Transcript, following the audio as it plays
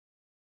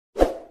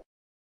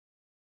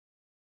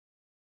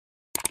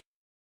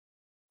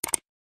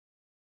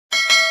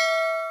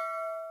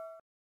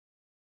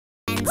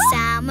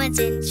someone's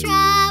in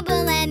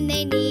trouble and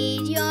they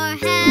need your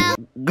help.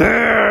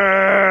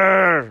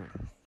 Grrr.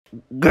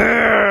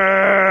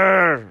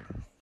 Grrr.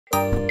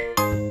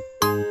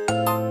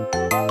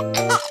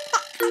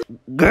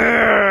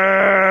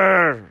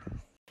 Grrr.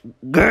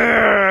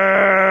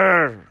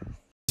 Grrr.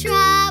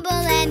 Trouble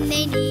and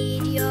they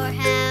need your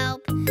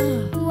help.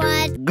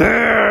 What?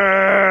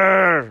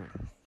 Grrr.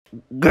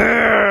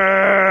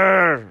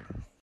 Grrr.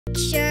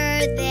 Sure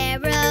they're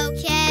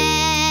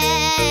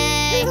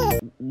okay.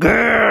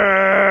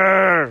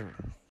 Grrr.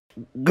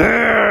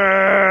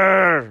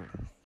 Grrr.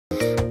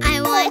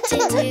 I want to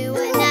do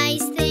a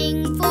nice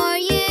thing for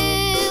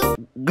you.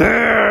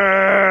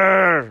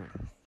 Grrr.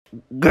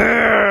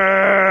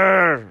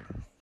 Grrr.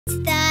 It's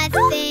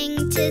the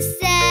thing to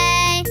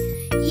say.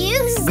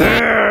 You say.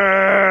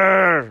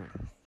 Grrr.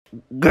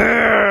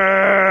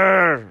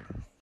 Grrr.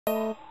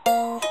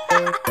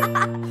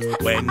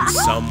 When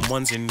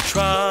someone's in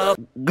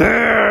trouble,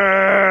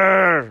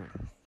 Grrr.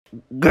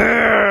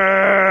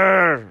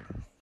 Grrr.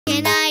 What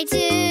can I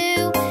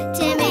do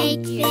to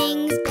make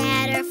things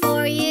better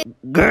for you?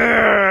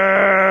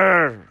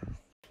 Grrr.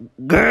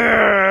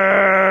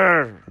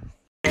 Grrr.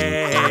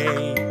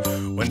 hey.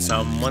 When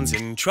someone's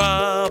in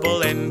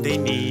trouble and they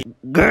need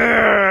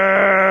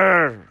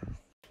Grrr.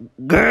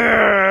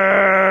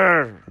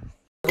 Grrr.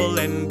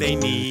 and they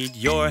need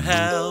your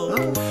help.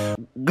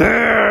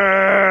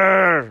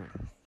 Grrr.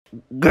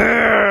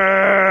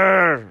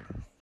 Grrr.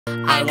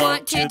 I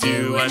want to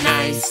do a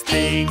nice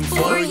thing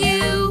for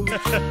you.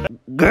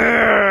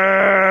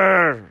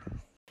 Grrr.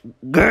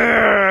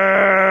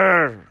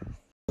 Grrr.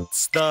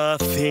 It's the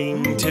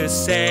thing to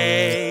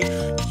say.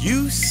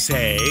 You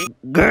say,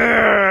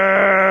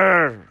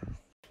 Grrr.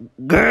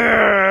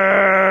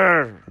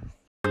 Grrr.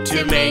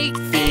 to make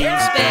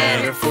things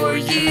better for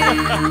you.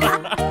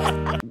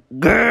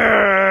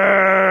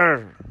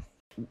 Grrr.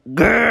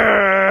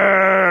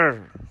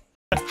 Grrr.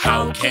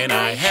 How can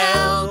I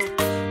help?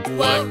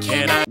 What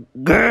can I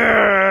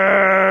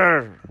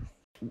Grrr.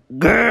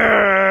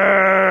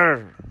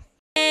 Grrr.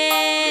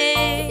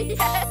 Hey,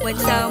 when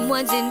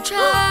someone's in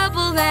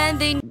trouble and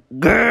they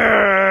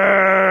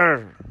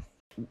Grrr.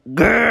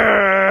 Grrr.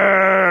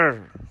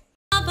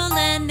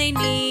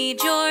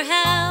 need your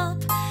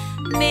help,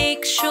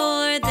 make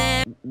sure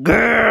that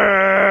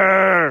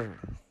Grrr.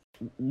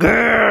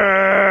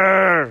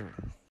 Grrr.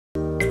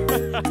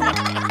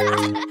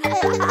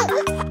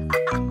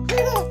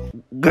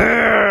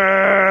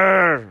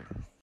 Grrr.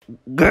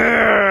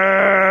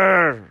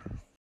 Grrr.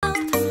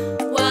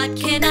 what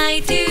can I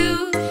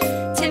do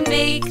to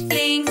make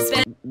things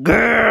better?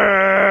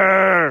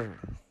 Grrr.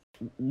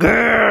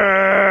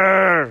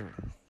 Grrr.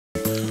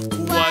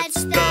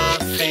 What's the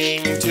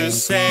thing to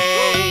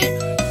say?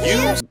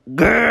 You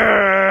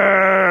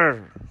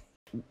Grrr.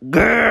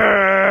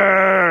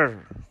 Grrr.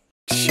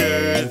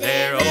 sure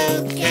they're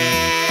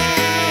okay.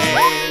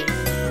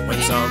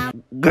 When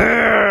some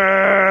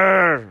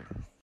Grrr.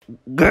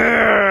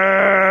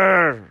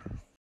 Grrr.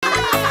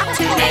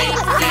 to make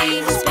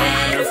things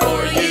better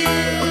for you.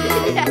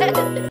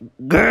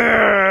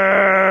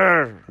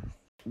 Grrr.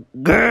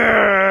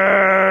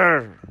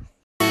 Grrr.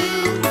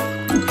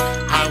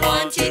 I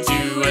want to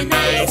do a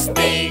nice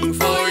thing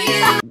for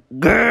you.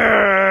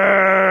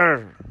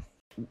 Grrr.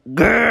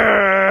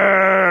 Grrr.